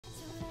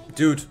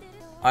Dude,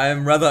 I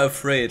am rather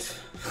afraid.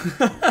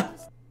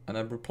 And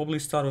I will probably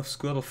start with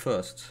Squirtle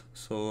first.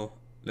 So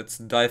let's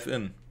dive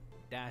in.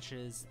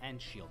 Dashes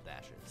and shield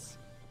dashes.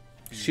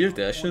 Shield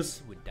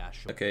dashes? With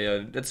dash Okay,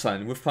 yeah, that's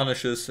fine. Whiff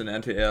punishes and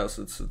anti-airs,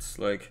 it's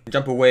like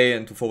jump away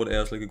and to forward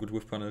air is like a good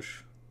whiff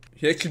punish.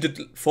 He actually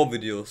did 4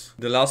 videos.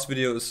 The last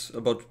video is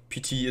about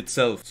PT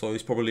itself, so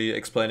he's probably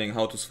explaining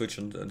how to switch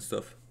and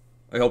stuff.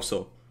 I hope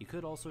so. You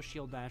could also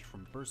shield dash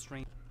from burst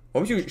range.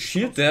 Why would you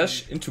shield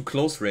dash into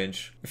close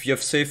range if you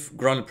have safe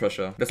grounded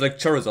pressure? That's like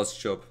Charizard's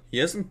job. He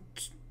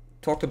hasn't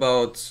talked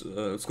about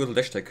Squirtle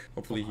dash tech.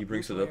 Hopefully he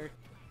brings it up.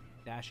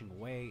 Dashing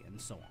away and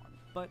so on.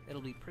 But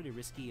it'll be pretty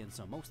risky, and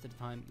so most of the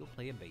time you'll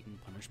play a bait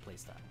and punish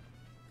playstyle.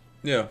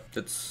 Yeah,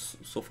 that's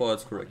so far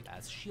that's correct.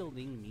 As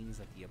shielding means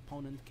that the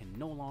opponent can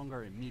no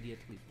longer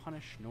immediately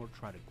punish nor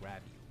try to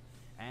grab you.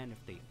 And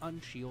if they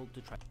unshield to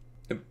try.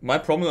 My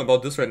problem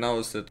about this right now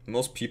is that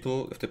most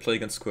people, if they play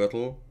against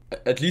Squirtle,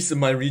 at least in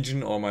my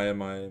region or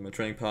my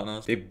training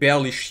partners, they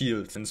barely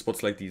shield in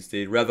spots like these.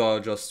 They rather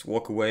just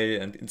walk away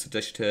and instant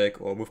dash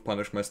attack or whiff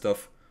punish my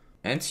stuff.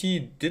 And he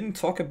didn't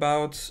talk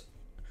about.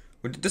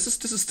 This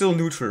is still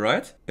neutral,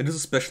 right? And this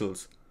is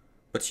specials.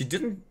 But he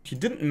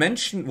didn't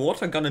mention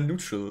water gun in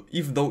neutral,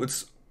 even though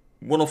it's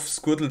one of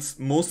Squirtle's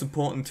most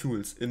important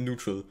tools in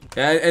neutral.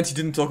 And he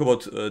didn't talk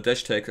about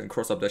dash attack and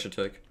cross up dash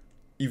attack,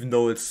 even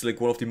though it's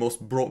like one of the most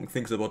broken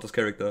things about this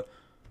character.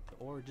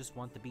 Or just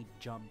want to beat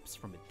jumps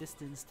from a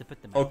distance to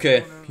put them.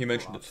 Okay, he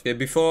mentioned it. Okay,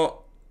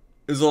 before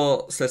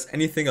Izaw says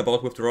anything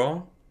about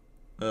withdraw,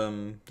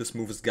 this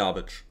move is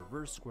garbage.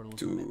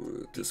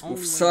 Dude, this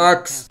move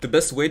sucks. The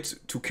best way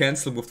to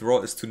cancel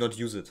withdraw is to not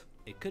use it.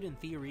 It could in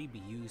theory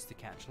be used to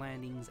catch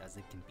landings, as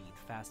it can beat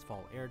fast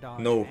fall air dodge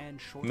and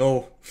short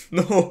no,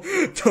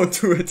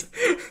 don't do it.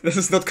 This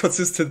is not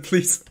consistent,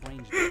 please.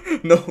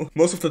 No,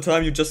 most of the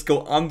time you just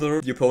go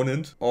under the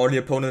opponent, or the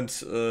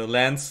opponent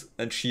lands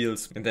and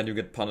shields, and then you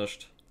get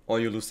punished. Or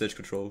you lose stage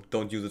control.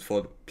 Don't use it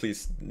for,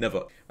 please,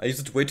 never. I use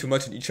it way too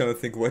much and each time I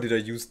think, why did I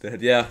use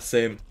that? Yeah,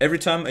 same. Every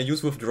time I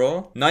use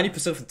withdraw,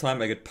 90% of the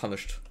time I get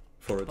punished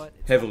for it,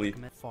 heavily.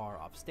 Far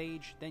off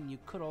stage, then you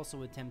could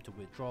also attempt to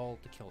withdraw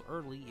to kill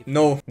early. If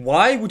no,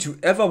 why would you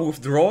ever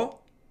withdraw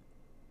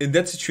in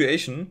that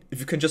situation if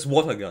you can just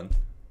water gun?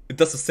 It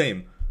does the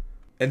same.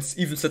 And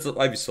even sets up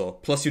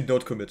Ivysaur, plus you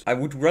don't commit. I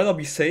would rather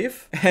be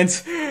safe and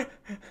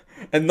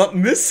not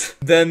miss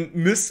than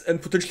miss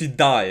and potentially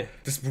die.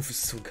 This move is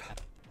so good.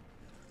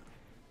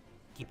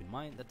 Keep in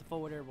mind that the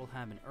forward air will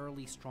have an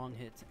early strong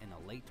hit and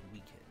a late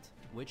weak hit,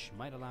 which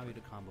might allow you to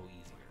combo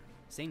easier.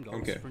 Same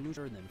goes for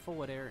neutral than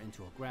forward air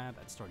into a grab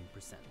at starting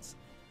percents,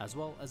 as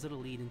well as it'll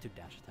lead into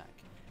dash attack,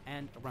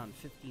 and around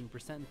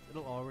 15%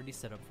 it'll already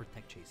set up for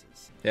tech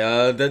chases.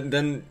 Yeah,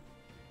 then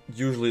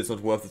usually it's not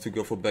worth it to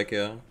go for back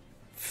air.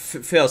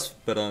 Fair's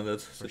better in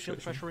that situation.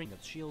 For shield pressuring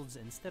of shields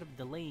instead of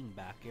delaying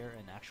back air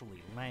and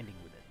actually landing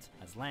with it,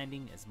 as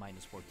landing is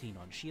 -14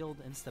 on shield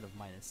instead of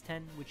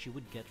 -10, which you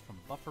would get from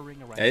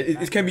buffering around.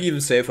 It can be even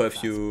safer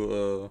if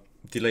you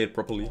delay it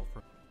properly.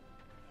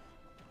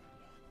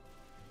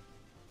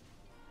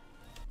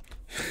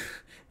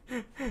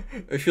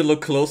 If you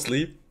look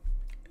closely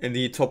in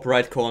the top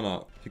right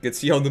corner, you can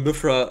see how the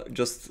Mithra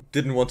just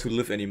didn't want to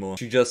live anymore.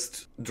 She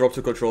just dropped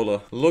the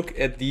controller. Look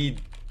at the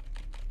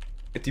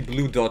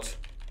blue dot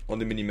on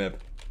the minimap.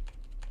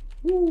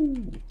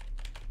 Woo!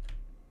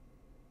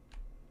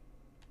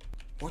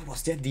 What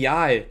was that? The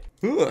eye?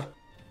 Ugh.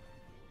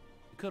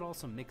 You could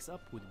also mix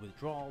up with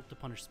withdrawal to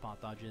punish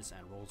spot dodges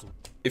and rolls.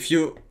 If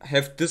you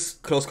have this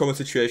close combat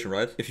situation,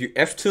 right? If you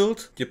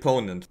F-tilt the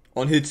opponent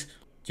on hit,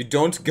 you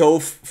don't go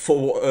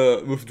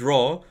for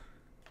withdraw,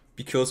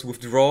 because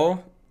withdraw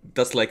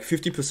does like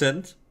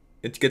 50%,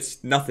 it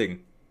gets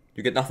nothing.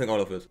 You get nothing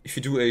out of it. If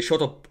you do a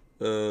short up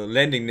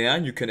landing there,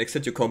 you can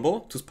extend your combo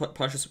to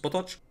punish the spot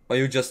dodge, or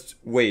you just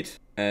wait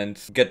and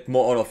get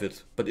more out of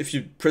it. But if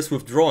you press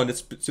withdraw in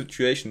this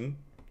situation,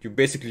 you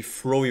basically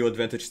throw your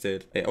advantage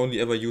state. I only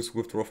ever use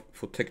withdraw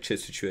for tech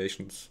chase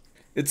situations.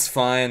 It's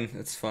fine,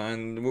 it's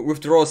fine.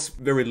 Withdraw is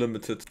very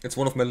limited. It's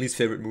one of my least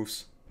favorite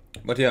moves.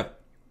 But yeah,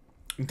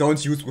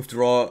 don't use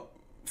withdraw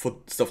for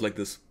stuff like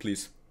this,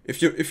 please.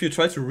 If you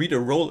try to read a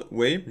roll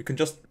away, you can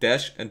just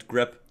dash and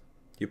grab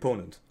the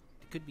opponent.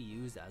 Could be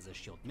used as a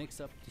shield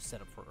mix-up to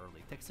set up for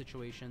early tech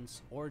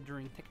situations, or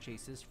during tech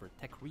chases for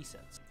tech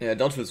resets. Yeah,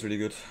 down tilt is really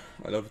good.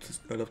 I love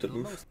that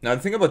move. Now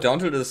the thing about down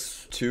tilt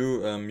is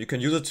too, you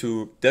can use it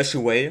to dash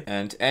away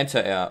and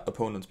anti-air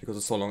opponents because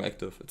it's so long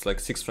active. It's like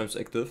 6 frames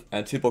active,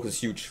 and hitbox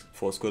is huge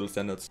for Squirtle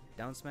standards.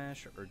 Down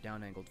smash or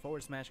down angled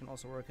forward smash can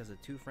also work as a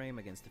 2-frame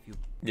against a few.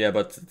 Yeah,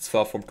 but it's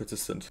far from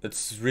consistent.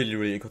 It's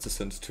really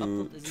inconsistent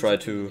to try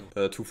to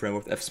 2-frame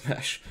with F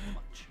smash.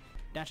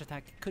 Dash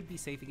attack could be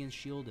safe against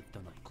shield if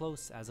done up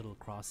close, as it'll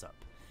cross up.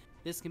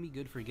 This can be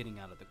good for getting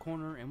out of the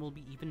corner, and will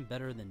be even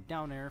better than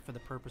down air for the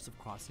purpose of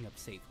crossing up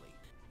safely.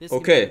 This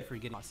can be good for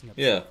getting crossing up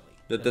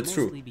safely. That's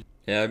true.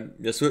 Yeah,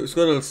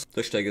 Squirtle's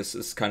dash attack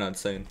is kinda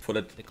insane for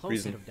that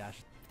reason.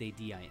 If they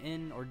DI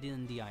in or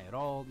didn't DI at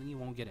all, then you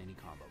won't get any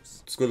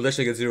combos. Squirtle dash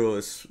at 0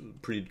 is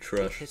pretty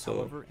trash. Hit, so.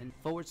 However, and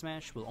forward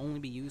smash will only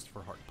be used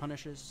for hard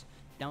punishes.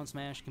 Down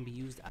smash can be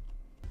used.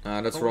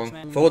 That's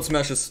wrong. Forward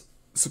smash is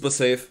super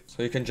safe,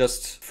 so you can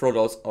just throw it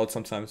out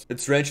sometimes.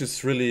 Its range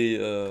is really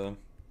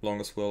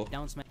long as well.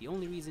 Down smash. The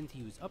only reason to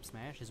use up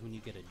smash is when you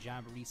get a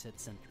jab reset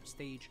center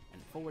stage,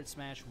 and forward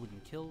smash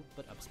wouldn't kill,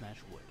 but up smash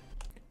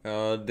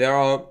would. There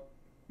are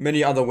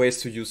many other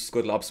ways to use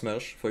Squirtle up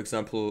smash. For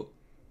example,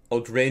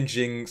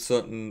 outranging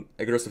certain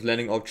aggressive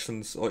landing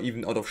options, or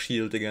even out of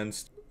shield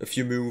against a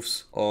few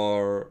moves,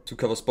 or to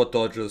cover spot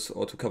dodges,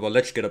 or to cover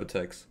ledge get up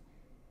attacks.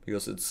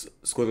 Because it's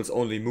Squirtle's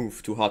only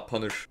move to hard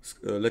punish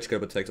ledge get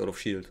up attacks out of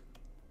shield.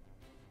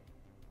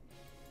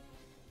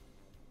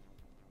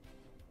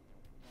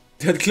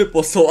 That clip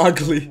was so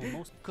ugly.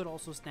 Most could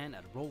also stand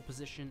at roll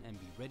position and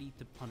be ready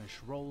to punish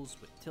rolls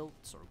with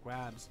tilts or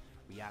grabs,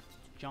 react to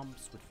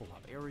jumps with full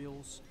hop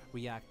aerials,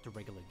 react to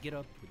regular get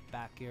up with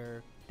back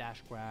air,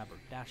 dash grab or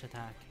dash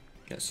attack.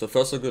 Yeah, so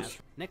far so good.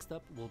 Next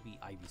up will be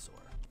Ivysaur.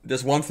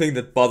 There's one thing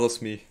that bothers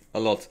me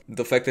a lot.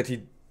 The fact that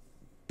he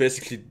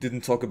basically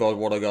didn't talk about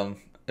water gun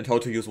and how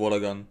to use water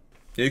gun.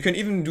 Yeah, you can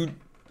even do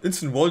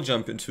instant wall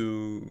jump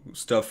into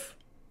stuff,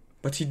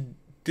 but he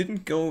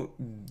didn't go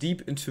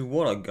deep into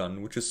water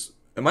gun, which is,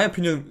 in my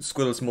opinion,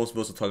 Squirtle's most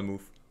versatile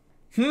move.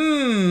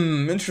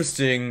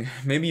 Interesting.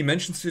 Maybe he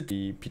mentions it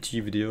in the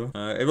PT video.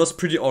 It was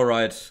pretty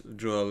alright,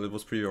 Joel. It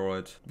was pretty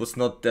alright. It was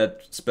not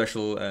that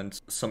special, and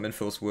some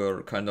infos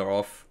were kinda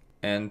off.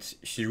 And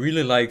he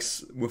really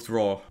likes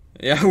withdraw.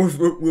 Yeah,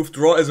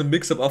 withdraw as a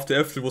mix-up after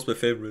F3 was my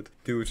favorite.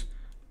 Dude,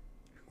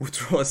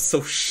 withdraw is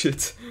so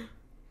shit.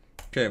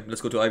 Okay,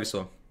 let's go to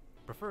Ivysaur.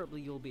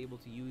 Preferably, you'll be able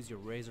to use your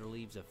Razor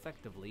Leaves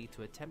effectively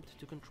to attempt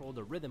to control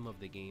the rhythm of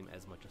the game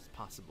as much as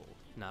possible.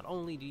 Not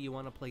only do you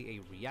want to play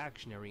a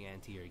reactionary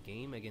anti-air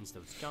game against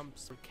those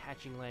jumps, or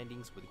catching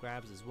landings with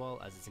grabs as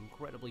well, as it's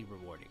incredibly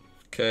rewarding.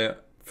 Okay,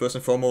 first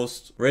and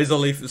foremost, Razor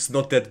Leaf is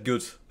not that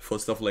good for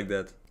stuff like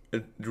that.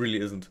 It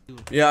really isn't.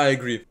 Yeah, I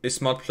agree. A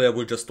smart player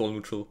will just stall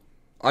neutral.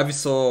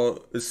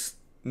 Ivysaur is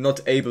not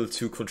able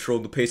to control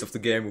the pace of the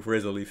game with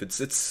Razor Leaf.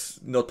 It's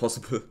not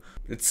possible.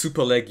 It's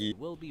super laggy. It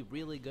will be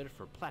really good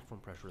for platform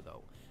pressure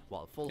though,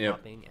 while full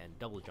hopping and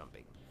double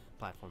jumping.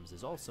 Platforms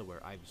is also where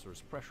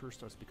Ivysaur's pressure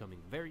starts becoming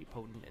very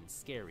potent and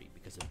scary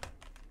because of...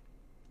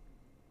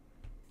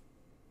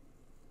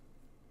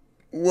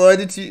 Why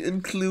did he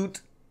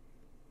include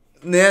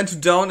Nair to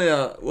down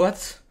air?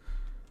 What?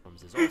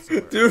 Is also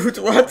where Dude,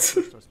 what?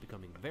 Starts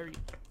becoming very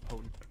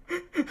potent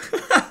and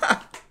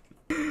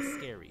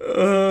scary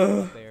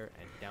up air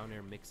and down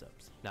air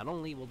mix-ups. Not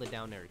only will the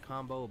down air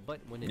combo, but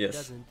when it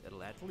doesn't,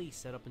 it'll at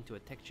least set up into a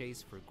tech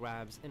chase for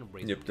grabs and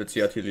razor. Yep, that's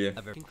the atelier.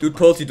 Dude,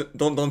 Polty,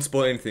 don't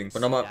spoil anything.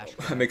 But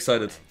I'm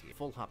excited.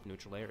 Full hop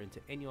neutral air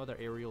into any other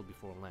aerial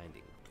before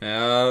landing.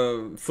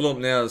 Yeah, full up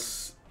Nair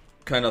is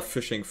kind of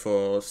fishing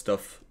for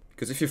stuff.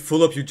 Because if you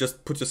full up, you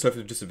just put yourself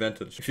at a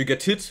disadvantage. If you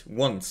get hit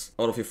once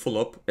out of your full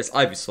up, as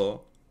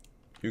Ivysaur,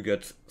 you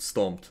get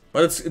stomped.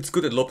 But it's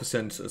good at low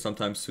percent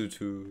sometimes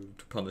to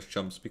punish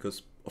jumps,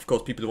 because of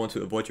course people want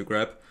to avoid your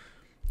grab,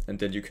 and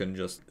then you can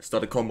just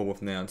start a combo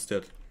with Nair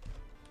instead.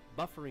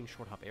 Buffering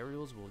short hop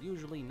aerials will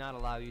usually not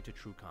allow you to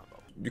true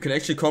combo. You can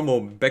actually combo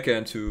back air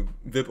into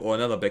whip or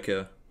another back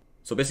air.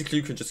 So basically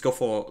you can just go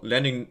for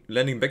landing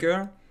back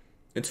air,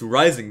 into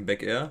rising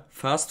back air,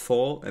 fast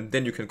fall, and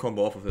then you can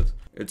combo off of it.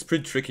 It's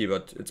pretty tricky,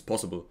 but it's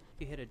possible.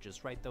 If you hit it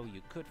just right though,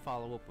 you could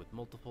follow up with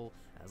multiple,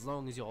 as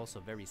long as you also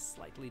very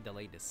slightly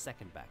delay the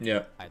second back.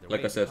 Yeah, either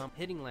like way, I said.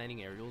 Hitting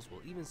landing aerials will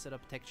even set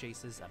up tech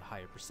chases at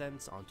higher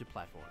percents onto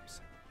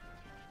platforms.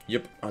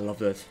 Yep, I love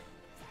that.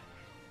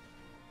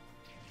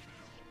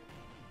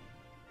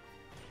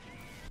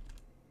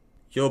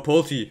 Yo,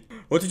 Polty,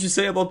 what did you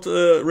say about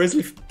Razor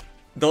Leaf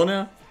down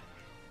air?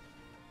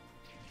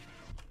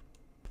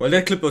 Well,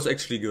 that clip was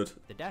actually good.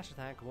 The dash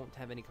attack won't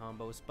have any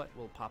combos, but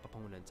will pop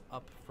opponents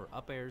up for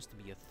up airs to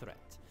be a threat.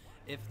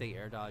 If they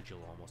air dodge,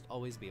 you'll almost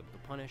always be able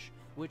to punish,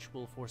 which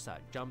will force out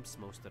jumps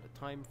most of the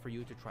time for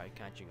you to try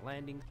catching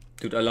landing.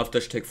 Dude, I love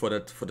dash attack for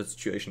that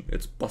situation.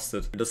 It's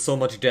busted. It does so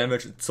much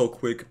damage, it's so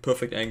quick,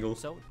 perfect angle.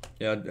 So,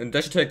 yeah, and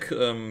dash attack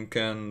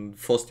can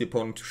force the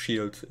opponent to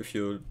shield if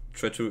you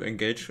try to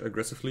engage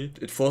aggressively.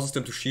 It forces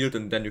them to shield,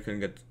 and then you can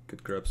get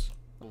grabs.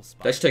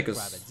 Dash attack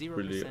is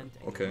really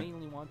okay. You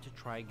mainly want to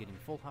try getting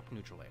full hop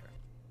neutral air.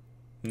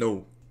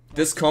 No.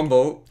 This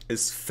combo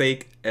is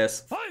fake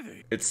as...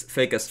 It's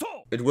fake as...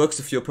 It works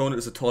if your opponent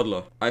is a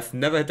toddler. I've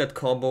never had that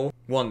combo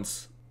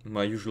once in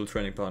my usual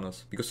training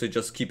partners, because they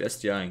just keep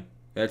SDIing.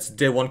 It's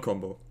day one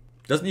combo.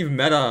 Doesn't even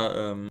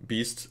matter,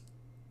 Beast,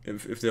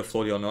 if they're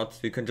floaty or not.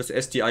 You can just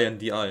SDI and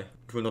DI.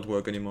 It will not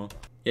work anymore.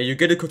 Yeah, you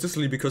get it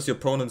consistently because your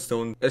opponents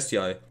don't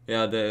SDI.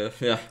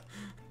 Yeah.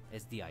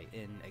 SDI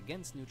in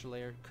against neutral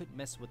air could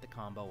mess with the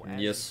combo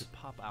as it could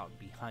pop out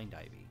behind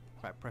Ivy,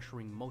 by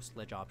pressuring most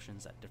ledge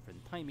options at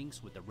different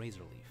timings with the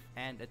Razor Leaf,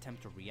 and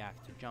attempt to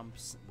react to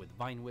jumps with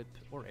Vine Whip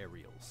or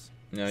aerials.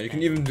 Yeah, you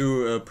can even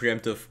do a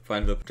preemptive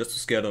Vine Whip just to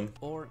scare them.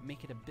 Or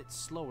make it a bit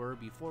slower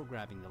before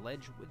grabbing the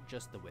ledge with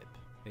just the whip.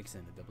 Mix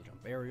in the double jump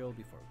aerial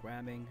before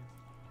grabbing.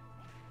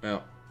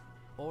 Yeah.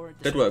 Or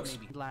that works.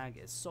 Maybe lag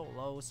is so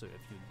low, so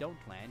if you don't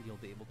land, you'll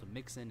be able to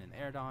mix in an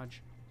air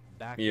dodge,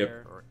 back Yep.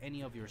 air, or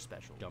any of your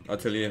special jump.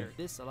 Atelier.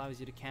 This allows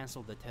you to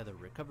cancel the tether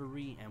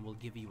recovery and will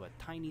give you a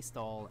tiny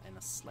stall and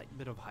a slight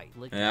bit of height.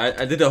 Yeah,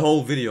 I did a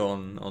whole video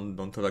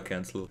on tether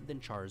cancel.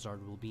 Then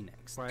Charizard will be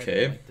next.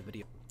 Okay. Like the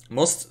video.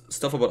 Most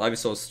stuff about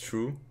Ivysaur is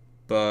true,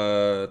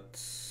 but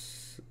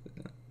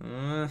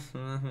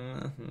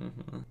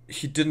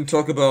he didn't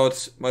talk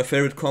about my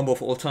favorite combo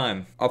of all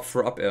time, up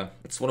for up air.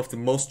 It's one of the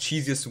most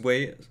cheesiest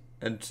way,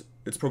 and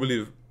it's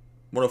probably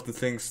one of the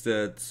things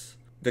that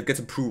gets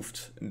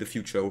improved in the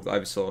future with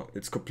Ivysaur.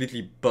 It's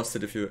completely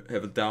busted if you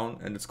have it down,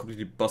 and it's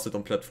completely busted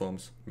on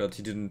platforms. But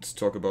he didn't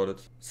talk about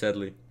it,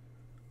 sadly.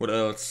 What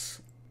else?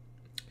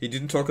 He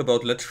didn't talk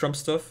about ledge trump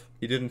stuff.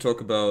 He didn't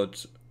talk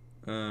about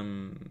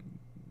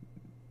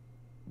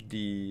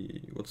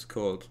what's it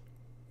called?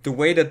 The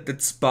way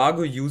that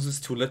Spargo uses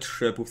to ledge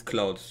trap with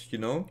Cloud, you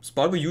know?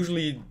 Spargo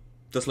usually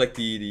does like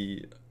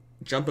the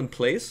jump in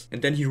place,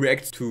 and then he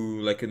reacts to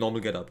like a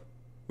normal get up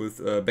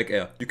with back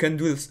air. You can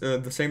do this,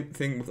 the same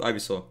thing with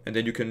Ivysaur, and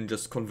then you can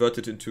just convert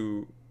it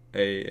into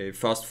a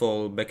fast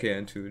fall back air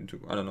into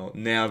I don't know,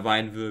 Nair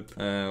Vine Whip,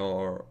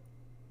 or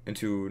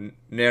into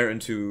Nair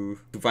into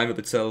Vine Whip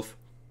itself,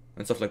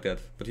 and stuff like that.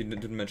 But he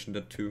didn't mention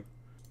that too.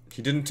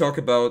 He didn't talk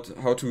about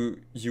how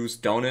to use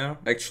down air,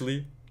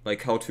 actually.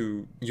 Like how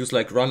to use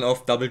like run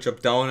off, double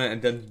jump down air,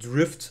 and then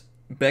drift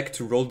back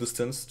to roll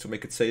distance to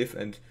make it safe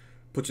and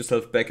put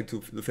yourself back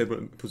into the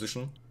favorable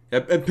position.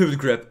 Yeah, and pivot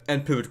grab,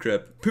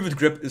 Pivot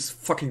grab is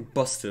fucking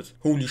busted.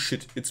 Holy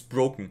shit, it's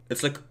broken.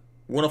 It's like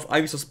one of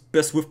Ivysaur's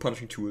best whiff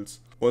punishing tools.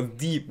 Or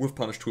the whiff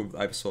punish tool with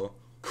Ivysaur.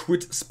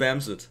 Quit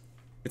spams it.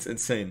 It's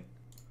insane.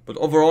 But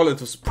overall it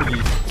was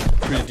pretty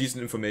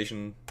decent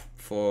information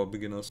for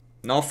beginners.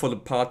 Now for the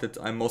part that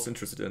I'm most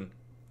interested in.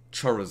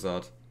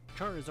 Charizard.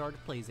 Charizard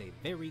plays a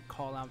very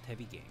call-out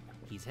heavy game.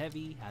 He's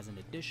heavy, has an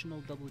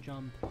additional double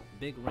jump,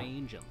 big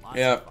range, and lots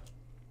of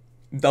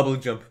double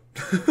jump.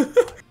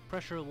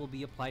 pressure will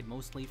be applied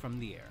mostly from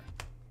the air.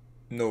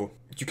 No.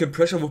 You can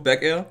pressure with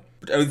back air,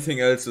 but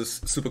everything else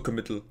is super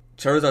committal.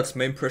 Charizard's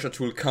main pressure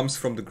tool comes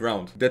from the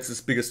ground. That's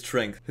his biggest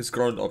strength, his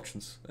grounded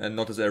options, and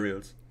not his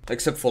aerials.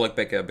 Except for like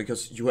back air,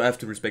 because you have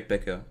to respect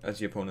back air as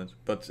the opponent.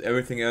 But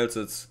everything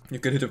else, you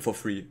can hit him for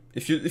free.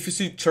 If you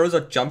see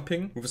Charizard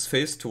jumping with his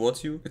face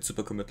towards you, it's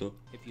super committal.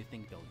 If you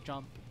think they'll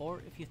jump,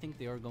 or if you think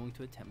they are going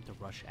to attempt to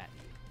rush at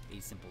you.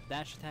 A simple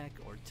dash attack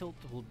or tilt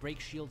will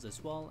break shields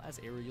as well as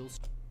aerials.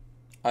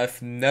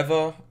 I've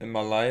never in my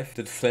life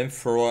did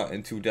flamethrower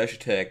into dash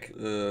attack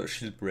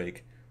shield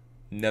break.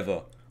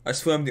 Never. I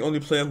swear I'm the only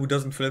player who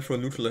doesn't flamethrower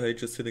neutral. I hate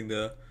just sitting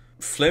there.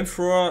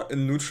 Flamethrower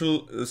in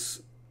neutral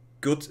is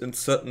good in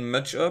certain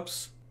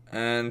matchups,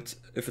 and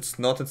if it's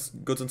not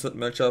good in certain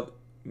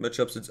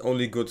matchups, it's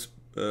only good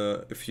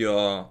if you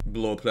are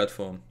below a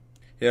platform.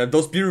 Yeah,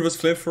 those B-reverse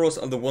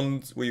flamethrowers are the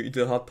ones where you eat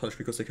a hard punch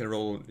because they can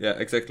roll. Yeah,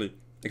 exactly.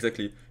 If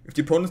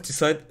the opponent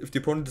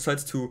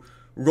decides to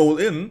roll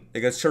in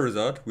against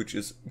Charizard, which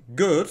is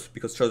good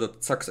because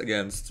Charizard sucks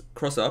against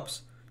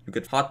cross-ups, you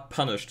get hard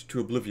punished to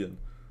oblivion.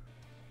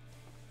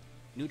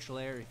 Neutral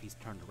air if he's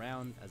turned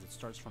around, as it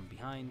starts from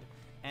behind,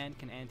 and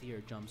can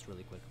anti-air jumps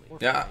really quickly.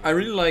 Yeah, I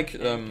really like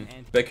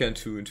back air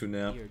into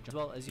Nair.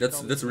 Well,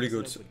 that's a really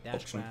good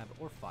option. Grab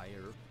or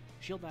fire.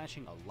 Shield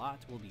dashing a lot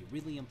will be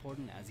really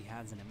important as he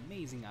has an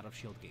amazing out of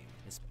shield game.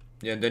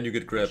 Yeah, and then you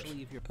get grabbed.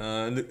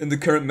 In the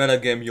current meta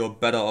game, you're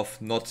better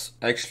off not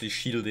actually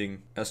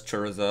shielding as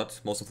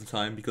Charizard most of the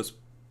time, because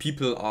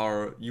people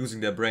are using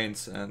their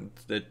brains and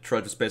they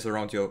try to space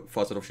around your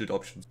fast out of shield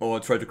options, or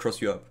try to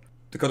cross you up.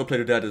 The counterplay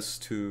to that is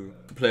to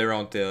play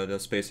around their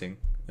spacing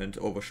and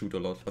overshoot a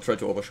lot, or try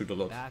to overshoot a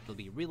lot. That will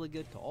be really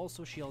good to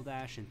also shield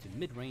dash into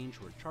mid-range,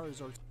 where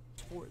Charizard's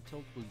forward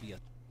tilt will be a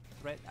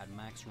threat at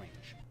max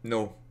range.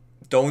 No,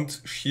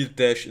 don't shield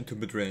dash into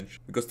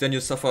mid-range, because then you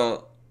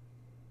suffer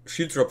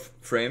shield drop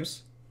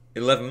frames,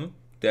 11,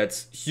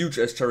 that's huge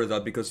as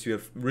Charizard because you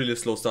have really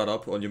slow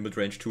startup on your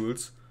mid-range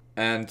tools,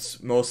 and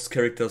most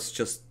characters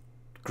just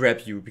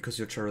grab you because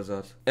you're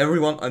Charizard.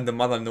 Everyone and the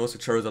mother knows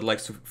that Charizard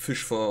likes to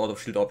fish for out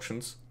of shield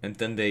options, and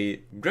then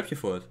they grab you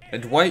for it.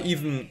 And why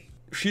even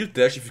shield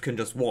dash if you can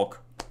just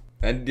walk?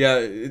 And yeah,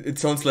 it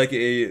sounds like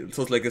a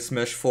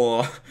Smash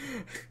 4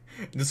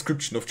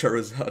 description of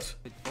Charizard.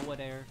 With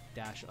forward air,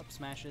 dash up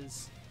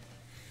smashes,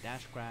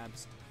 dash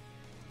grabs,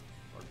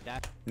 or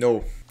dash.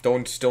 No,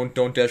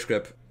 don't dash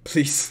grab.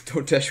 Please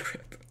don't dash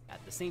grab.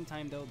 At the same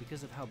time though,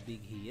 because of how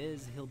big he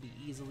is, he'll be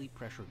easily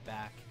pressured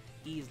back,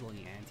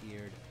 easily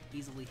anti-aired,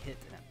 easily hit,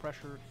 and at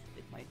pressure,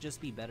 it might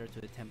just be better to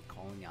attempt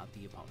calling out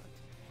the opponent.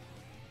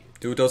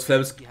 Dude, those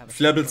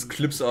Flabbles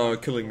clips are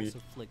killing me. Also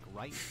flick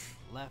right,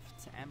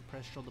 left, and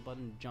press shoulder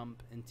button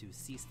jump into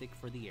C-stick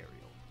for the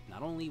aerial.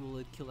 Not only will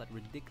it kill at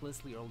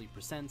ridiculously early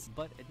percents,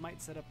 but it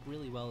might set up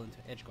really well into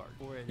edgeguard.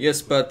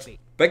 Yes, but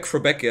back for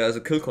back air as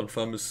a kill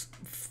confirm is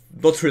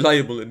not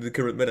reliable in the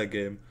current meta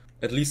game.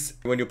 At least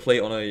when you play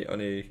on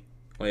a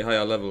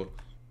higher level.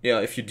 Yeah,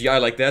 if you DI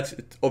like that,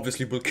 it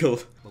obviously will kill.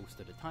 Most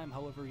of the time,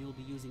 however, you'll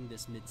be using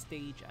this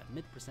mid-stage at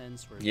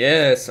mid-percents for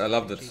yes, I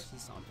love this.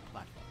 onto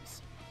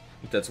platforms.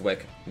 That's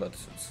whack, but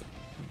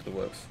it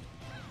works.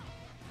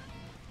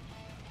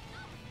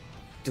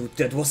 Dude,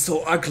 that was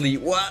so ugly.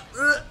 What?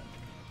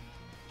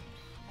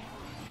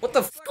 What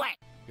the f?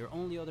 Your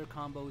only other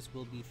combos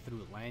will be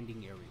through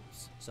landing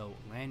aerials. So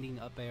landing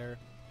up air,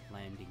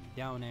 landing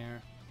down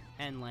air,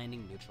 and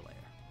landing neutral air.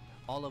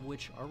 All of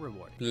which are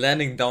rewarding.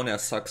 Landing down air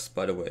sucks,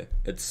 by the way.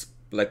 It's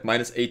like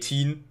minus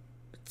 18.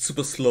 It's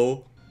super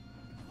slow.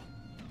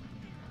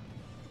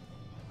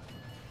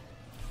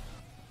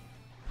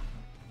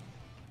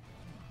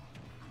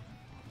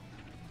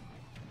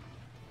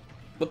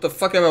 What the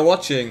fuck am I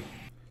watching?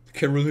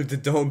 Can really the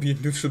down be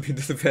neutral be a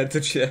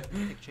disadvantage here?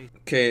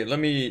 Okay, let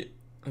me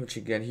check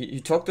again.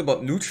 He talked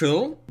about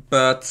neutral,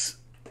 but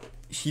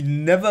he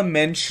never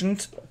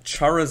mentioned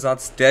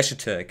Charizard's dash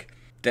attack.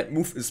 That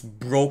move is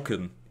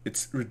broken.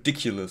 It's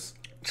ridiculous.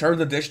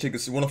 Charizard dash attack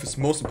is one of his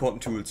most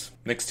important tools,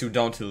 next to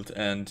down tilt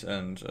and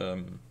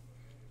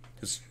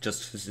his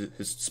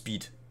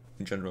speed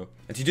in general.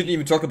 And he didn't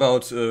even talk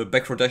about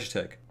back throw dash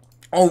attack.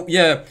 Oh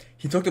yeah,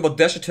 he talked about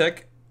dash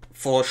attack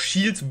for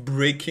shield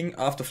breaking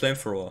after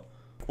flamethrower.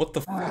 What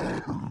the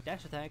f?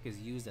 Dash attack is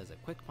used as a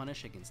quick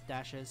punish against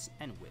dashes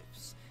and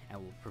whiffs,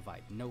 and will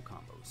provide no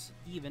combos,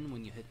 even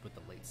when you hit with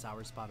the late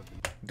sour spot of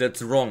the...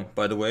 That's wrong,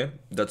 by the way.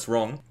 That's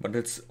wrong, but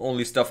it's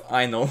only stuff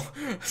I know.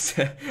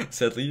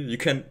 Sadly, you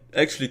can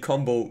actually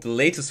combo the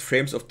latest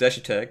frames of dash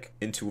attack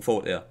into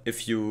forward air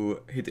if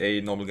you hit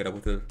a normal get up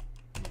with it.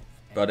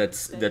 But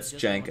that's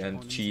jank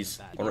and cheese.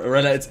 Or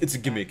rather, it's a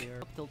gimmick.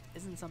 Up tilt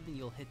isn't something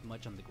you'll hit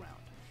much on the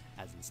ground,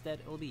 as instead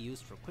it'll be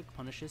used for quick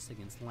punishes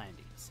against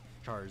landings.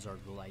 Charizard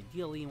will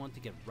ideally want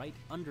to get right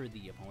under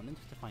the opponent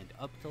to find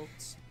up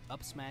tilts,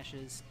 up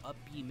smashes, up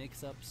B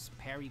mix-ups,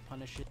 parry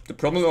punishes. The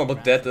problem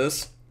about that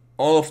is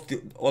all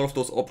of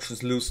those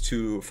options lose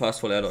to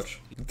fast fall air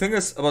dodge. The thing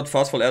is about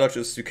fast fall air dodge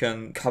is you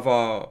can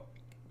cover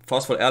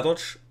fast fall air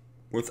dodge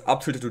with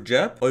up tilted to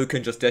jab, or you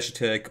can just dash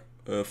attack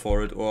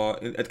for it,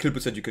 or at kill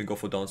percent you can go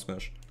for down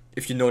smash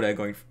if you know they're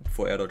going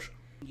for air dodge.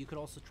 You could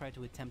also try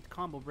to attempt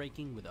combo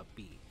breaking with up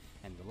B,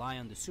 and rely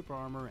on the super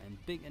armor and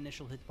big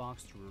initial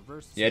hitbox to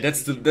reverse. Yeah,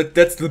 that's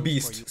the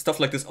beast. Stuff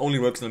like this only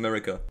works in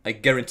America. I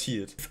guarantee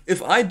it.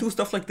 If I do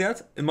stuff like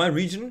that in my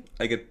region,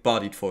 I get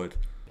bodied for it.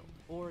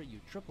 Or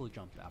you triple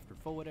jump after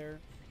forward air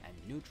and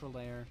neutral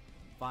air,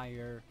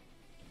 fire,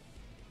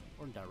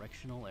 or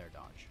directional air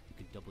dodge. You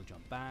could double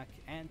jump back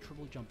and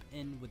triple jump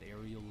in with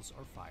aerials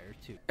or fire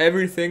too.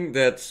 Everything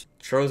that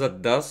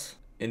Charizard does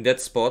in that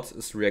spot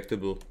is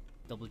reactable.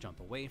 Double jump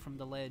away from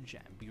the ledge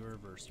and be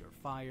reverse your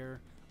fire.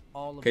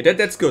 Okay,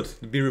 that's good.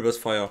 Be reverse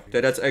fire.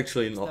 That's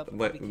actually a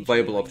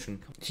viable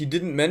option. He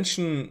didn't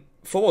mention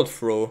forward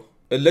throw,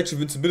 a ledge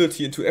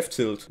invincibility into F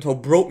tilt. How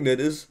broken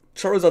that is.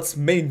 Charizard's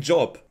main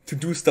job to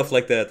do stuff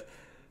like that.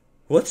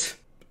 What?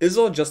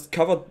 Izaw just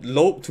covered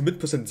low to mid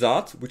percent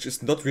Zard, which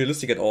is not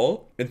realistic at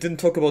all, and didn't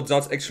talk about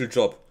Zard's actual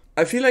job.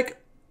 I feel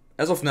like,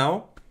 as of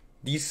now,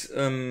 these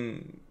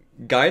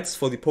guides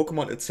for the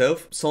Pokemon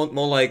itself sound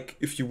more like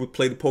if you would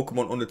play the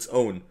Pokemon on its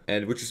own,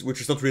 and which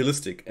is not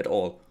realistic at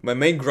all. My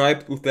main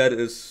gripe with that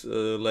is,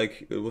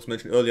 like it was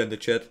mentioned earlier in the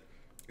chat,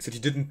 is that he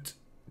didn't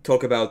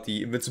talk about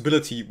the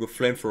invincibility with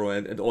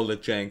flamethrower and all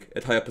that jank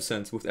at higher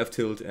percents with F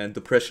tilt and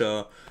the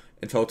pressure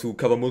and how to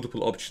cover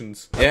multiple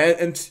options. Yeah,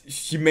 and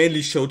he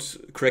mainly showed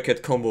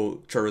Crackhead combo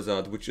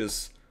Charizard, which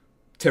is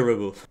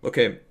terrible.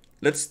 Okay,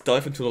 let's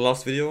dive into the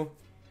last video.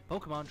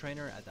 Pokemon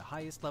Trainer at the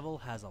highest level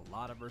has a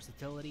lot of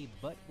versatility,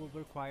 but will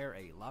require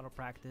a lot of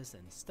practice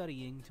and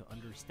studying to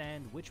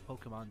understand which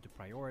Pokemon to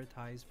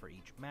prioritize for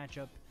each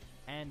matchup,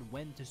 and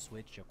when to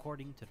switch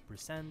according to the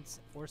percents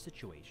or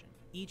situation.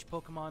 Each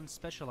Pokemon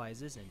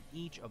specializes in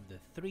each of the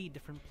 3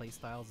 different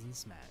playstyles in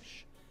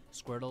Smash.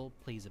 Squirtle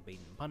plays a bait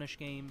and punish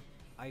game,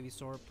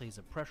 Ivysaur plays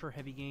a pressure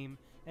heavy game,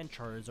 and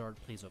Charizard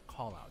plays a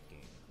call out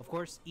game. Of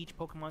course, each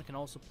Pokemon can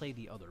also play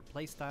the other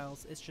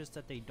playstyles, it's just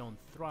that they don't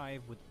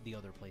thrive with the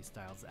other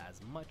playstyles as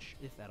much,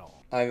 if at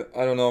all. I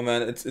don't know,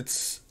 man,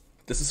 this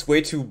is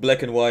way too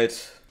black and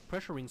white.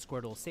 Pressuring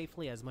Squirtle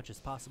safely as much as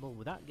possible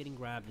without getting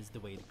grabbed is the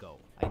way to go.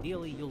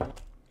 Ideally, you'll...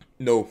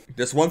 No,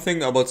 there's one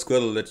thing about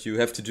Squirtle that you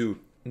have to do,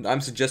 and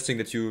I'm suggesting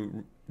that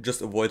you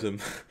just avoid him.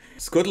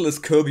 Squirtle is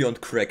Kirby on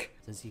crack.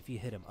 Since if you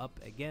hit him up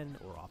again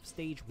or off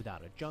stage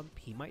without a jump,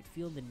 he might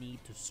feel the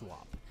need to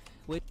swap.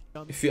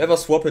 If you ever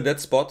swap in that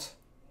spot,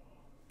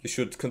 you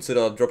should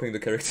consider dropping the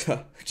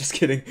character. Just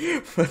kidding.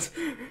 But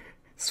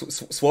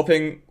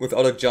swapping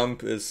without a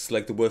jump is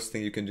like the worst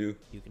thing you can do.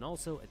 You can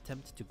also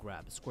attempt to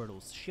grab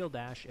Squirtle's shield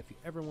dash if you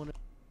ever want to.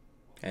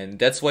 And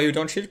that's why you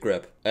don't shield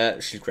grab.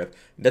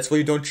 That's why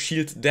you don't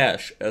shield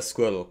dash as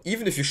Squirtle.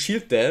 Even if you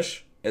shield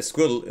dash as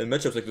Squirtle in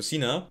matchups like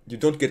Lucina, you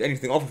don't get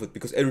anything off of it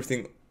because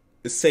everything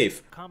is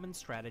safe. Common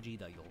strategy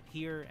that you'll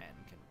hear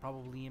and can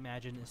probably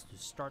imagine is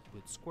to start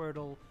with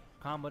Squirtle,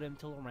 combo him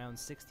till around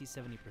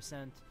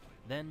 60-70%,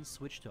 Then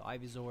switch to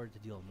Ivysaur to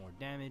deal more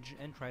damage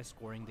and try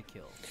scoring the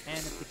kill. And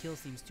if the kill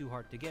seems too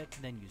hard to get,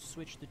 then you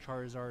switch to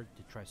Charizard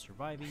to try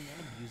surviving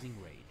and abusing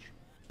Rage.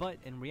 But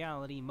in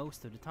reality,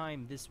 most of the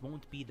time, this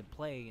won't be the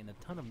play in a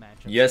ton of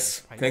matchups.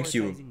 Yes, thank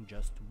you. Prioritizing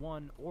just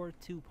one or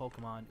two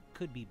Pokemon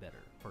could be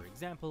better. For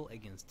example,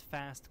 against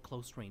fast,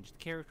 close-ranged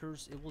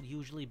characters, it will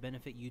usually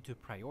benefit you to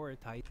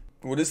prioritize...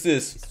 What is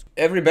this?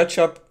 Every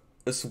matchup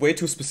is way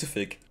too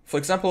specific. For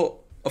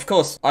example, of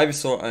course,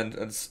 Ivysaur and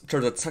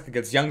Charizard suck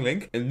against Young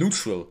Link in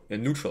neutral.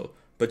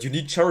 But you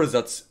need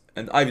Charizard's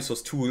and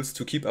Ivysaur's tools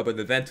to keep up an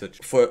advantage.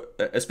 For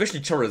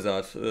especially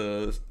Charizard,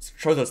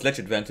 Charizard's ledge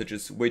advantage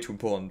is way too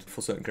important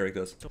for certain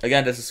characters.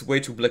 Again, this is way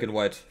too black and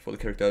white for the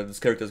character. This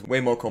character is way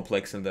more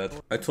complex than that.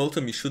 I told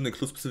him he shouldn't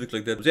include specific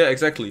like that. But yeah,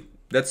 exactly.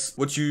 That's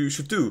what you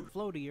should do.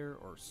 Floatier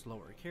or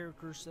slower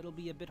characters, it'll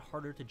be a bit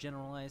harder to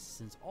generalize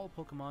since all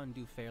Pokemon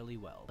do fairly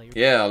well.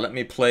 Yeah, let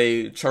me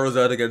play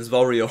Charizard against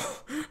Wario.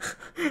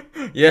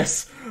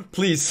 Yes,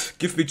 please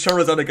give me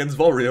Charizard against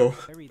Wario.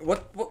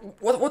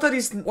 What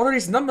are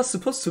these numbers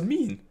supposed to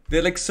mean?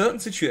 They're like certain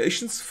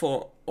situations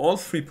for all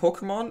three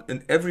Pokemon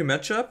in every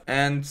matchup,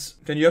 and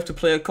then you have to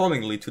play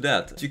accordingly to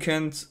that. You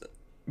can't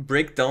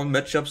break down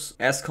matchups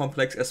as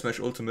complex as Smash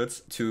Ultimates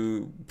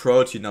to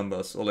priority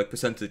numbers or like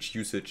percentage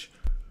usage.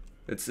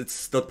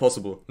 It's not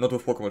possible. Not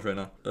with Pokemon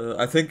Trainer.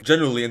 I think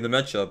generally in the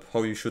matchup,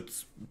 how you should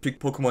pick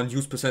Pokemon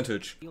use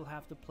percentage. You'll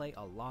have to play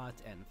a lot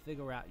and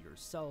figure out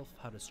yourself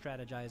how to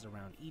strategize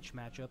around each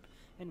matchup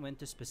and when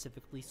to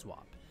specifically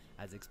swap,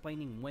 as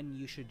explaining when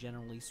you should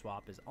generally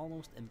swap is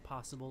almost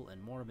impossible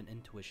and more of an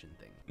intuition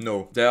thing.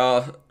 No, there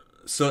are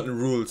certain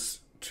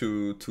rules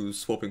to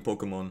swapping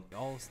Pokemon. They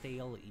all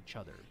stale each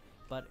other,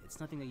 but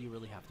it's nothing that you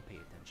really have to pay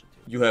attention to.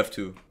 You have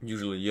to,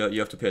 usually, yeah,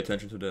 you have to pay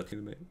attention to that.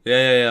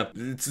 Yeah.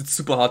 It's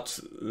super hard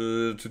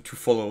to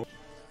follow.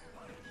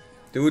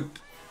 Dude.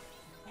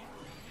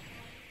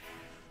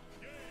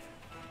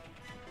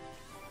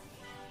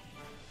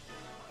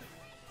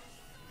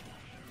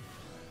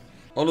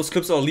 All those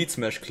clips are Lead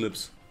Smash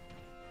clips.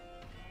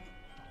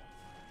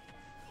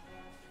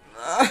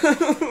 What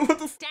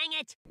the f— Dang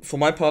it! For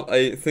my part,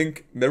 I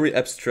think very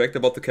abstract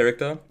about the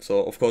character.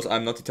 So, of course,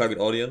 I'm not the target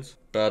audience.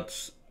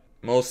 But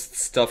most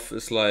stuff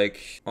is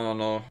like, I don't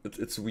know,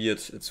 it's weird,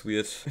 it's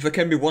weird. If I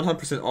can be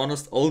 100%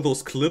 honest, all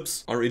those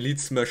clips are Elite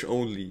Smash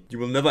only. You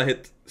will never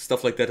hit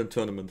stuff like that in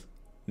tournament.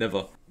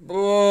 Never.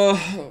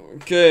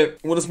 Okay,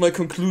 what is my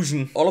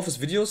conclusion? All of his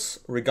videos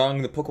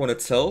regarding the Pokemon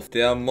itself,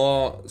 they are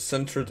more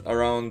centered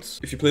around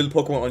if you play the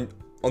Pokemon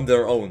on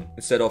their own,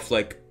 instead of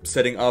like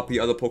setting up the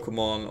other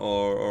Pokemon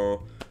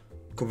or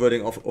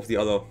converting off of the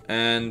other.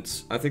 And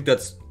I think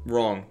that's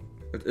wrong.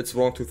 It's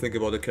wrong to think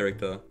about a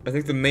character. I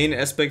think the main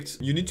aspect,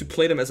 you need to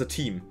play them as a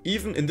team.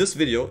 Even in this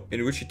video,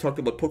 in which he talked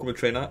about Pokemon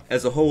Trainer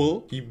as a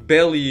whole, he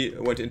barely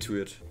went into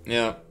it.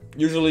 Yeah,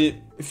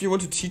 usually, if you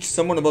want to teach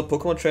someone about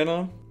Pokemon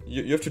Trainer,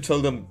 you have to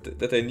tell them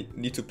that they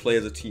need to play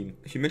as a team.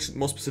 He mentioned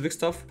more specific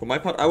stuff. For my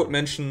part, I would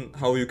mention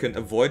how you can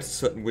avoid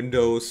certain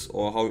windows,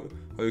 or how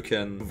you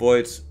can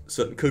avoid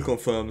certain kill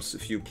confirms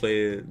if you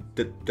play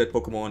that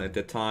Pokemon at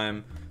that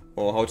time,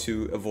 or how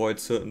to avoid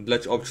certain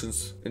ledge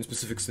options in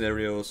specific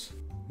scenarios.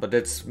 But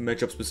that's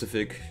matchup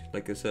specific,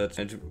 like I said,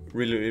 and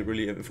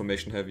really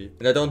information heavy.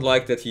 And I don't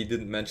like that he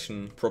didn't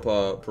mention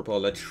proper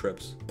ledge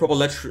traps. Proper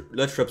ledge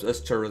traps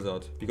as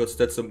Charizard, because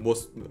that's the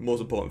most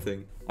important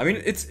thing. I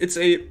mean, it's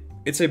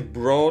a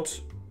broad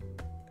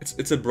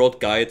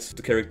guide to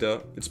the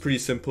character. It's pretty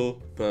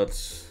simple, but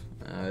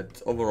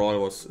overall it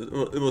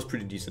was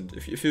pretty decent.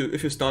 If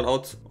you start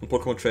out on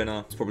Pokemon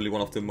Trainer, it's probably one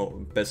of the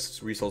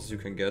best resources you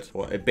can get,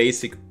 or a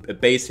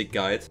basic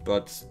guide.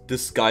 But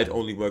this guide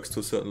only works to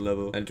a certain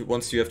level, and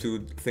once you have to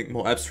think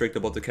more abstract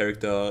about the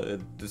character,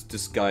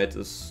 this guide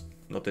is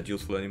not that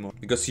useful anymore,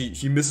 because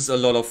he misses a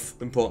lot of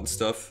important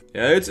stuff.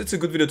 Yeah, it's a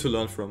good video to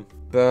learn from,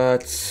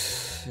 but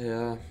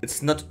yeah,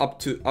 it's not up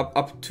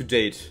to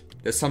date.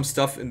 There's some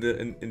stuff in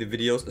the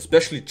videos,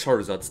 especially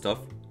Charizard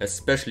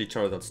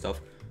stuff.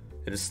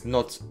 It is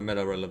not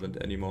meta relevant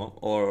anymore,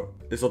 or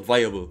it's not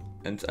viable.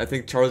 And I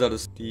think Charizard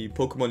is the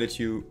Pokemon that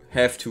you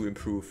have to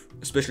improve,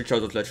 especially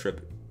Charizard Ledge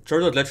Trap.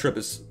 Charizard Ledge Trap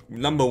is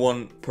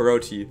 #1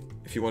 priority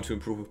if you want to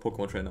improve with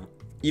Pokemon Trainer.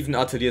 Even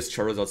Atelier's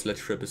Charizard's Ledge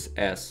Trap is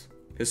ass.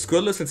 His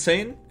Squirtle is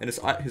insane, and his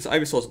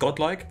Ivysaur is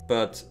godlike,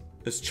 but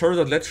his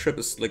Charizard Ledge Trap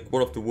is like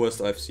one of the worst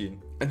I've seen.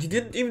 And he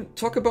didn't even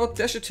talk about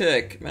Dash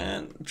Attack,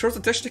 man.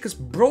 Charizard Dash Attack is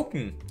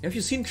broken. Have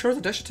you seen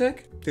Charizard Dash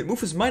Attack? That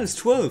move is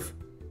 -12.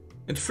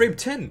 In frame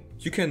 10,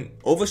 you can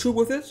overshoot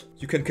with it,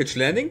 you can catch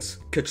landings,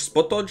 catch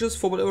spot dodges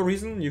for whatever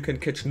reason, you can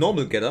catch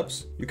normal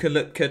get-ups, you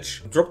can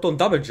catch drop-down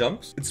double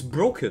jumps. It's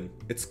broken.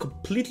 It's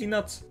completely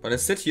nuts. But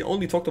instead he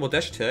only talked about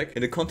dash attack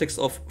in the context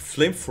of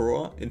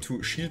flamethrower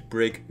into shield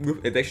break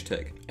with a dash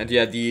attack. And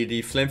yeah,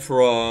 the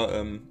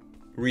flamethrower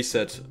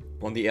reset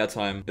on the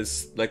airtime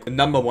is like the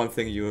 #1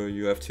 thing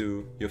you have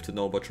to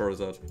know about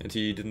Charizard. And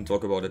he didn't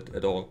talk about it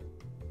at all,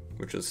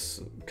 which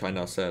is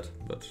kinda sad,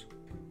 but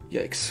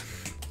yikes.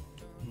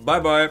 Bye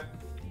bye.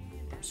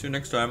 See you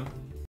next time.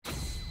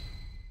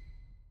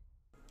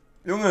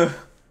 Junge.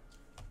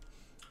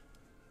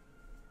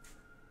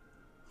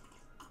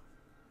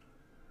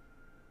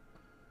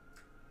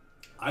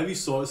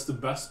 Ivysaur is the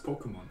best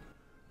Pokemon.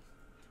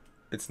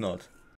 It's not.